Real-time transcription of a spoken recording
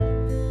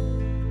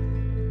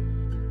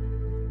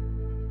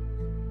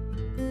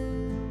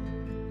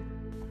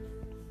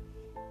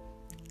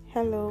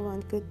Hello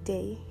and good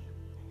day.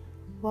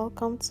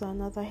 Welcome to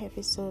another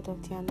episode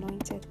of the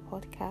Anointed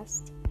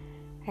Podcast.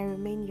 I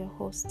remain your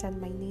host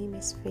and my name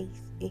is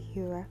Faith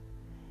Ehira.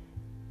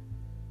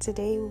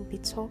 Today we'll be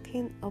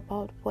talking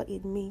about what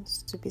it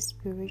means to be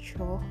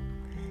spiritual,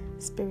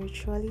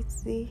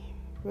 spirituality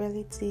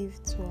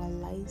relative to our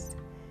lives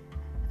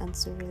and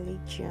to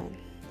religion.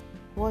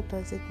 What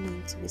does it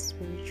mean to be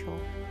spiritual?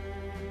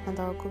 And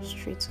I'll go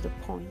straight to the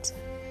point.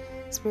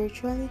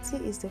 Spirituality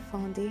is the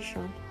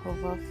foundation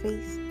of our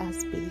faith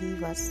as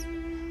believers.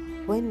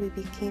 When we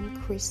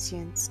became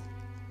Christians,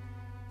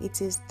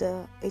 it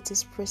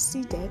is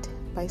preceded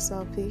by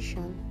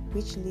salvation,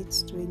 which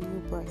leads to a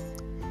new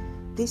birth.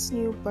 This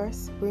new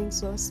birth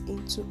brings us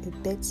into a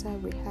better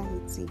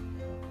reality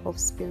of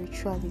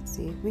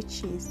spirituality,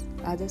 which is,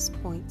 at this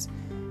point,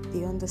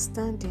 the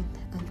understanding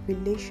and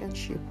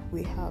relationship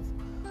we have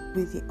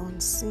with the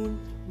unseen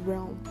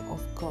realm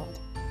of God.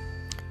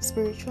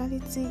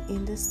 Spirituality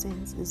in this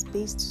sense is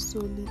based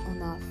solely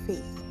on our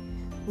faith,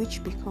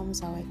 which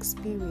becomes our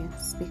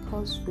experience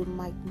because we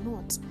might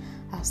not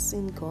have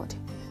seen God,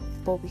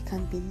 but we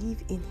can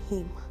believe in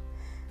Him.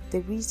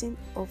 The reason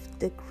of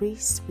the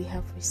grace we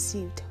have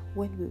received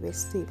when we were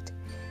saved,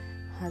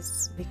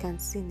 as we can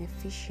see in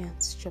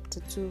Ephesians chapter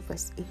 2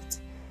 verse 8,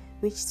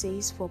 which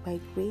says, "For by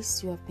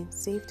grace you have been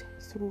saved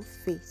through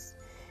faith,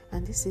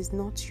 and this is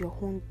not your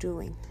own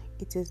doing,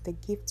 it is the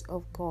gift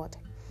of God."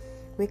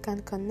 We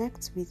can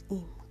connect with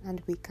Him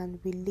and we can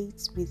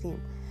relate with Him.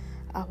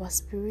 Our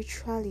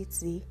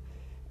spirituality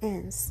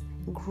hence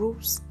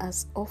grows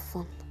as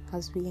often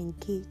as we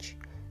engage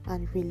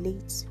and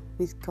relate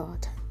with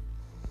God.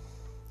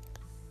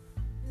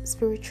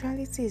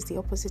 Spirituality is the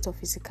opposite of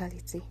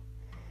physicality.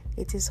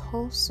 It is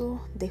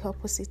also the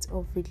opposite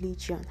of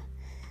religion.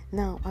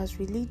 Now, as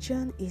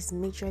religion is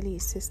majorly a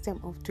system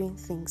of doing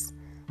things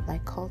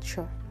like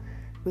culture,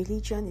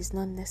 religion is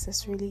not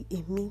necessarily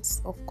a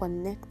means of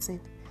connecting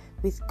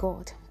with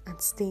God and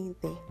staying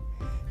there.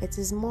 It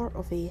is more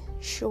of a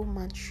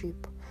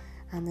showmanship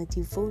and a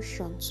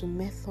devotion to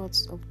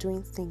methods of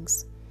doing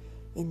things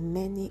in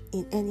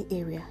any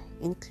area,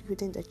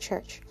 including the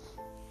church.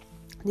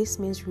 This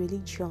means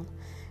religion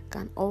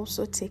can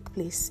also take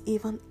place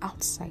even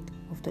outside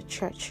of the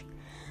church.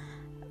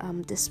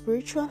 The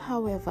spiritual,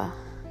 however,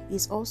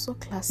 is also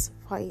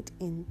classified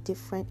in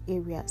different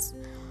areas,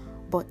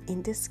 but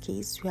in this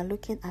case we are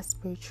looking at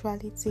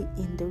spirituality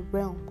in the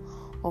realm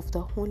of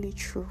the only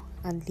true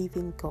and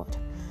living God.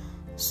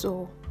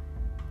 So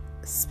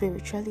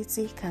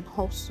spirituality can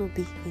also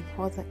be in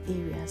other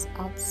areas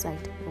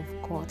outside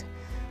of God,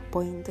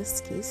 but in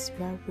this case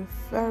we are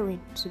referring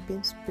to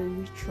being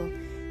spiritual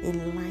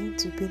in line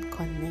to being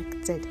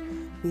connected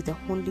with the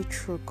only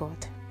true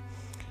God.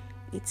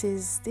 It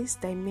is this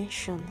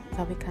dimension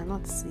that we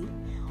cannot see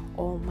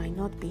or might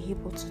not be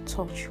able to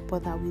touch,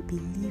 but that we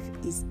believe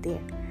is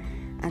there,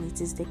 and it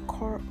is the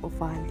core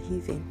of our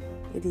living.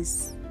 It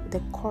is the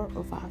core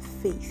of our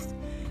faith.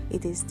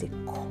 It is the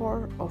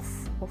core of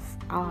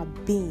our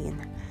being.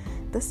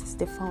 This is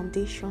the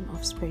foundation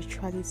of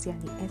spirituality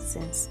and the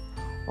essence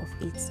of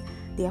it.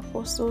 The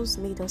apostles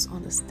made us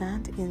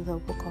understand in the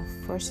book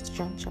of 1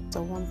 John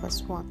chapter 1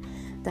 verse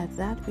 1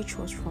 that which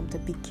was from the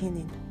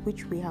beginning,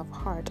 which we have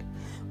heard,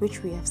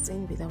 which we have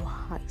seen with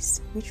our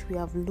eyes, which we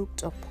have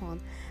looked upon,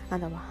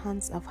 and our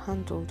hands have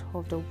handled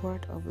of the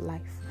word of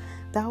life.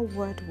 That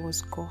word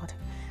was God,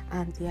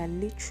 and their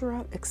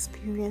literal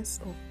experience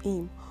of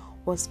Him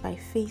was by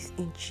faith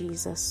in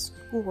Jesus,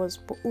 who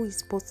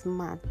is both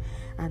man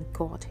and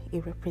God,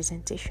 a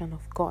representation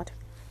of God.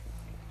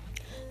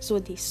 So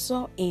they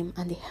saw Him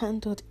and they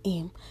handled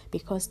Him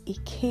because He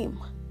came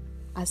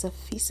as a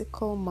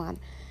physical man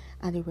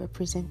and a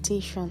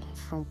representation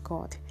from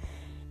God.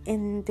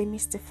 In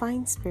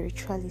demystifying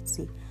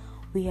spirituality,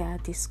 we are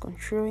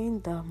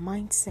disconstruing the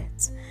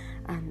mindset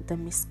and the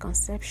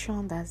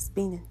misconception that's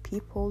been in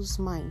people's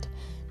mind,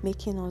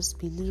 making us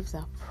believe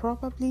that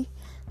probably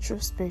true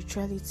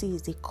spirituality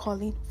is a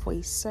calling for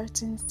a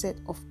certain set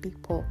of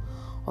people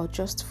or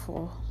just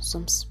for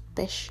some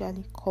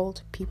specially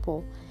called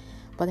people.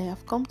 But I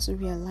have come to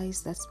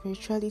realize that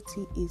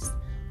spirituality is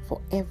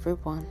for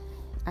everyone.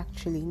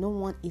 Actually, no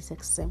one is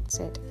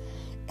exempted.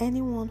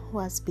 Anyone who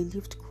has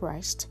believed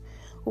Christ,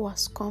 who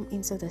has come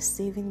into the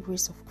saving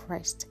grace of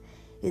Christ,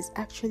 is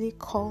actually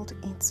called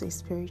into a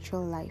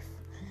spiritual life,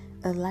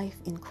 a life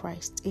in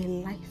Christ, a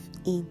life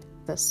in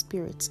the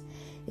Spirit,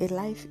 a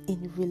life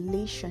in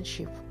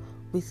relationship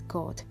with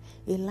God,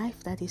 a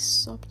life that is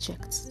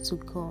subject to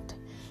God,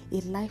 a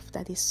life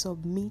that is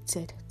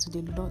submitted to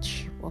the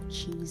Lordship of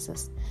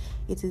Jesus.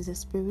 It is a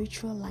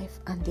spiritual life,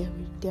 and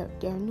there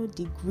are no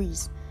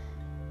degrees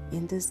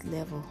in this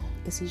level.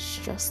 It is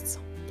just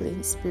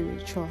plain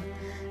spiritual.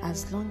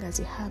 As long as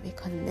you have a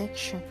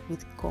connection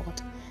with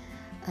God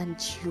and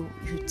you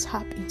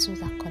tap into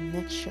that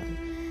connection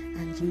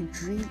and you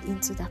drill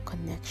into that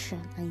connection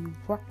and you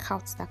work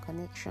out that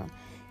connection,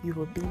 you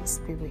will be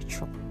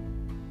spiritual.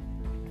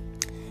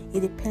 It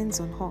depends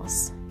on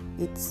us.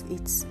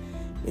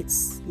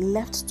 It's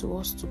left to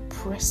us to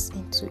press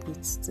into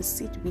it, to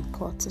sit with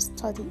God, to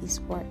study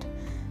His Word,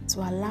 to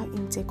allow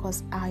Him take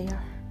us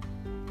higher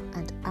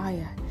and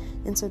higher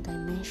into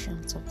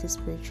dimensions of this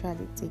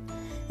spirituality.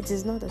 It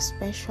is not a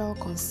special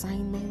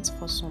consignment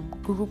for some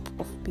group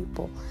of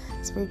people.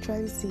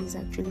 Spirituality is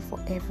actually for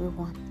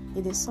everyone.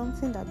 It is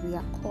something that we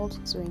are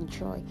called to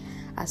enjoy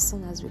as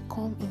soon as we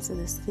come into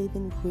the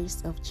saving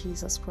grace of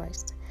Jesus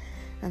Christ.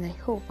 And I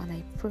hope and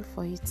I pray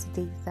for you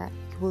today that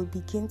you will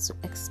begin to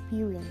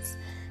experience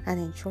and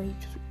enjoy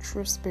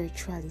true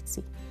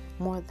spirituality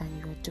more than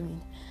you are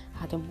doing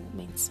at the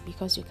moment,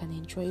 because you can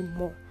enjoy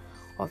more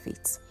of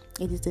it.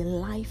 It is a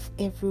life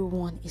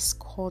everyone is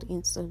called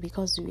into,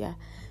 because we are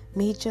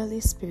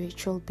majorly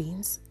spiritual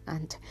beings,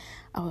 and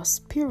our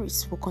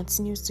spirits will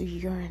continue to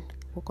yearn,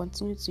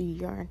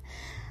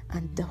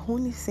 and the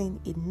only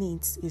thing it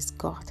needs is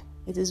God.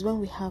 It is when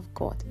we have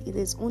God, it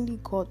is only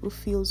God who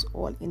fills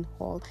all in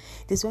all.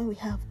 It is when we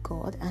have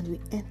God and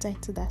we enter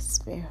into that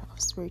sphere of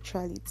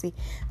spirituality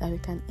that we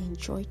can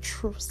enjoy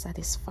true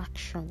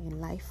satisfaction in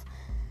life.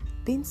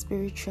 Being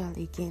spiritual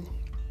again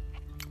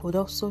would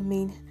also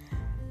mean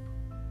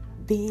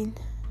being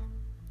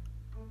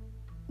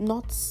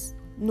no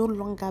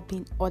longer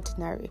being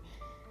ordinary.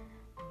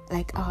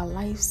 Like our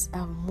lives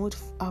have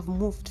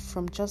moved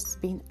from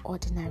just being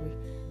ordinary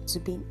to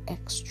being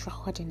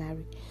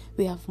extraordinary.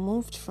 We have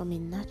moved from a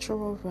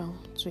natural realm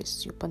to a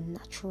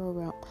supernatural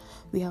realm.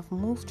 We have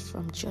moved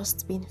from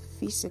just being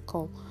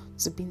physical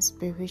to being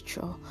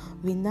spiritual.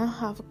 We now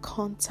have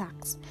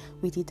contact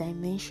with the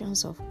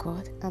dimensions of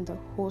God and the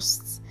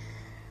hosts,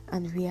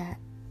 and we are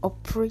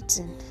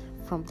operating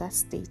from that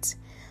state.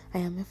 I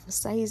am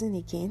emphasizing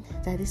again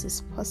that this is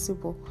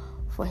possible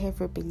for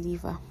every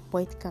believer,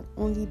 but it can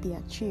only be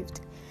achieved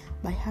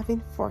by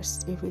having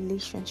first a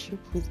relationship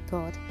with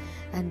God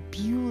and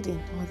building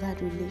on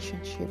that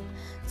relationship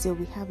till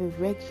we have a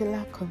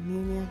regular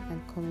communion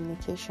and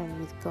communication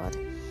with God.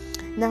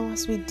 Now,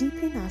 as we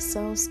deepen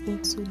ourselves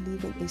into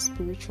living a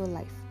spiritual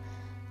life,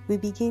 we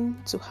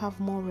begin to have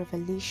more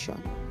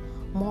revelation,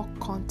 more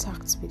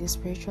contact with the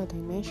spiritual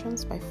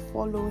dimensions by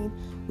following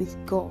with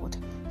God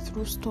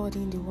through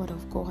studying the Word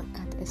of God,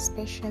 and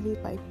especially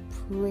by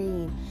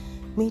praying.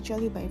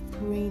 Majorly by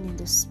praying in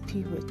the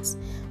Spirit.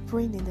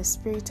 Praying in the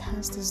Spirit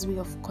has this way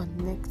of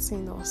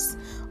connecting us,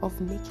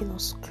 of making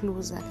us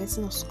closer,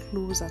 getting us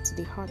closer to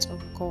the heart of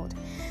God.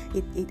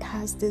 It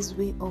has this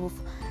way of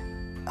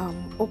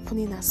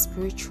opening our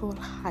spiritual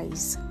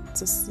eyes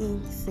to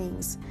seeing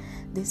things.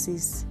 This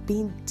is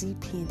being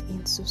deepened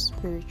into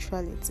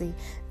spirituality.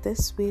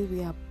 This way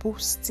we are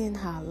boosting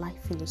our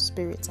life in the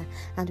Spirit,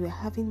 and we are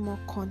having more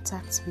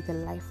contact with the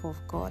life of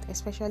God,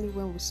 especially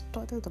when we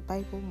study the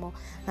Bible more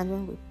and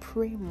when we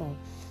pray more.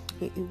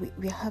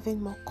 We are having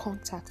more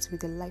contact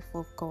with the life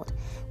of God,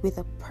 with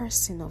the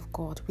person of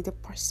God, with the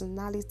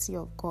personality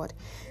of God,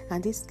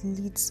 and this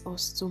leads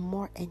us to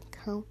more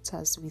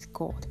encounters with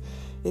God.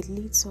 It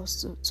leads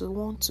us to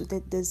want to, the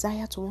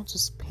desire to want to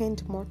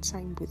spend more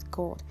time with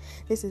God.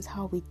 This is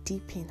how we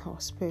deepen our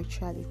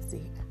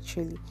spirituality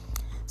actually.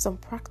 Some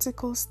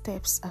practical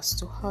steps as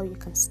to how you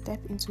can step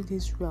into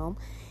this realm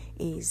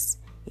is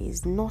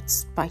not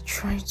by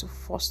trying to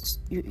force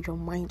your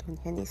mind on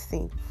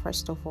anything.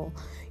 First of all,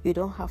 you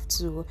don't have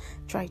to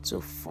try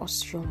to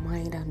force your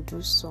mind and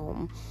do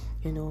some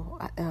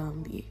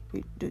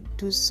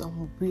do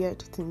some weird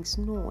things.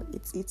 No,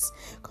 it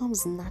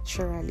comes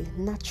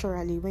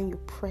naturally when you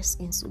press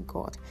into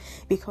God,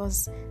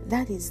 because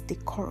that is the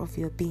core of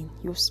your being.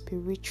 You're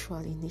spiritual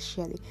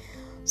initially.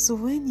 So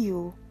when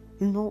you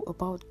know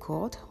about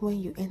God,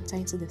 when you enter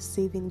into the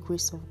saving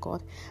grace of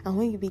God, and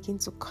when you begin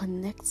to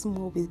connect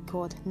more with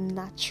God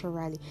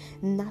naturally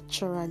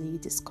you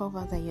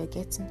discover that you're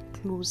getting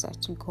closer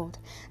to God,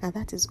 and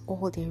that is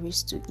all there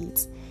is to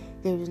it.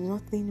 There is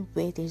nothing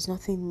weird, there's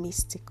nothing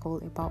mystical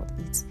about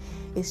it.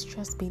 It's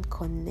just being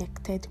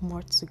connected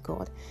more to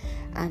God.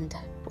 And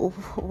a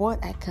word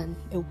I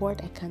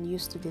can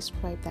use to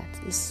describe that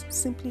is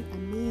simply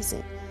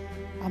amazing,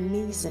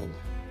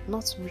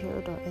 not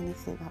weird or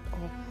anything at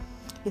all.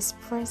 His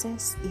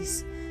presence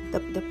is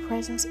the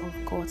presence of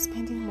God,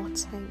 spending more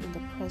time in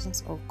the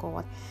presence of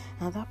God,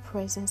 and that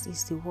presence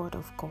is the Word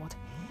of God,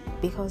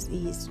 because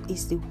He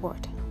is the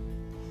Word.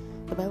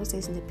 The Bible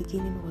says in the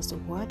beginning was the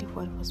Word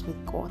was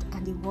with God,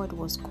 and the Word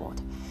was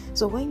God.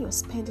 So when you're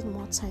spending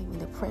more time in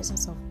the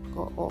presence of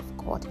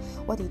God,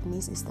 what it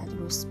means is that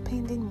you're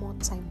spending more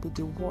time with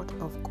the Word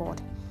of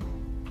God,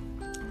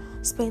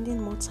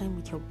 spending more time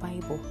with your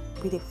Bible,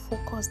 with a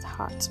focused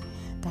heart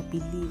that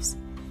believes,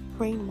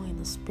 praying more in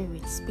the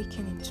Spirit,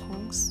 speaking in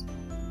tongues,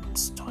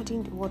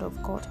 studying the Word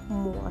of God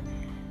more.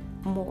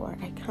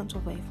 I can't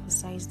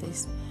overemphasize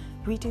this.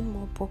 Reading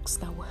more books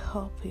that will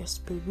help your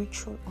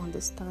spiritual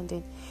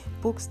understanding,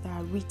 books that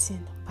are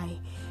written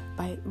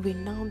by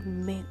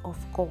renowned men of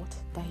God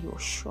that you're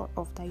sure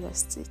of, that you're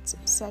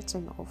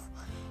certain of,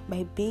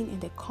 by being in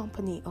the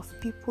company of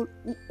people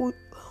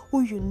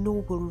who you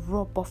know will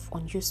rub off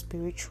on you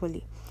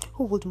spiritually,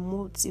 who would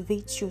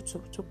motivate you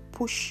to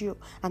push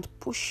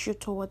you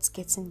towards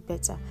getting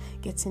better,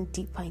 getting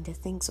deeper in the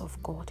things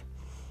of God.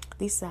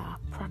 These are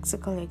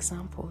practical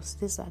examples.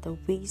 These are the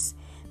ways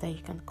that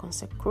you can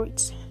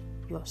consecrate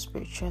your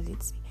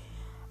spirituality.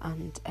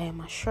 And I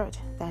am assured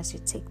that as you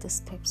take the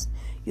steps,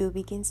 you will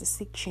begin to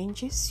see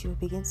changes, you will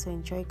begin to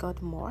enjoy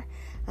God more,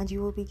 and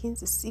you will begin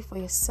to see for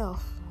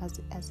yourself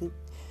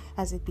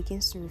as it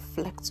begins to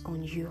reflect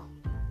on you.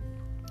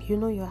 You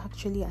know you're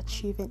actually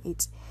achieving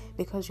it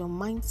because your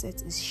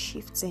mindset is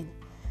shifting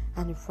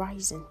and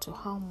rising to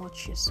how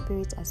much your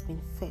spirit has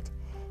been fed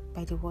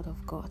by the word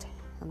of God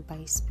and by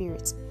His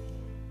Spirit.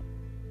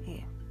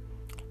 Yeah.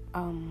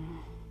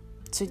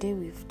 Today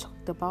we've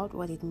talked about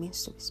what it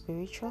means to be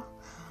spiritual,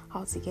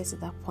 how to get to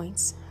that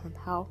point, and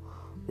how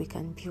we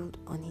can build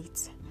on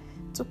it.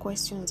 2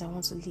 questions I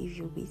want to leave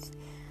you with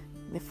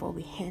before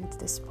we end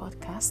this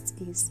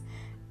podcast is: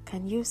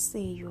 can you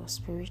say you're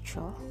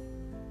spiritual?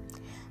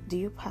 Do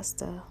you pass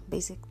the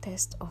basic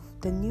test of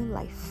the new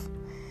life?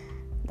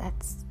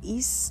 That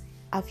is,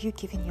 have you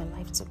given your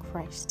life to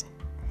Christ?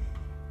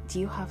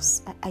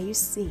 Are you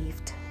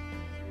saved?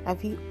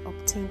 Have you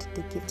obtained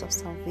the gift of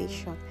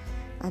salvation?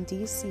 And do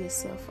you see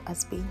yourself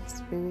as being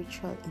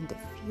spiritual in the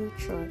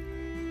future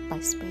by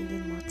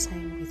spending more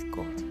time with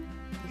God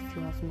if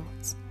you have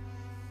not?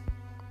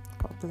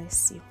 God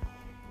bless you.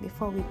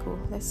 Before we go,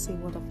 let's say a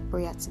word of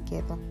prayer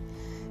together.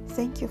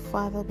 Thank you,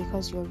 Father,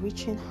 because you're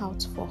reaching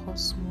out for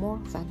us more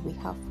than we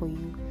have for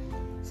you.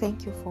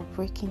 Thank you for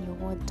breaking your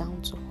word down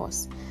to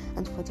us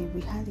and for the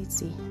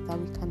reality that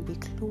we can be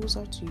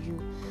closer to you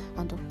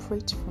and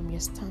operate from your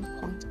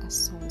standpoint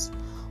as sons.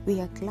 We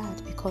are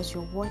glad because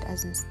your word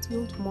has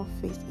instilled more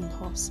faith in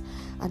us,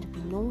 and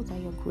we know that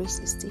your grace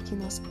is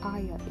taking us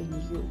higher in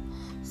you.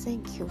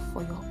 Thank you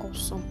for your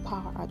awesome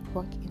power at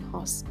work in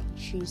us. In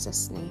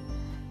Jesus' name,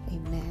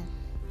 amen.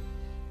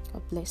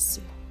 God bless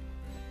you.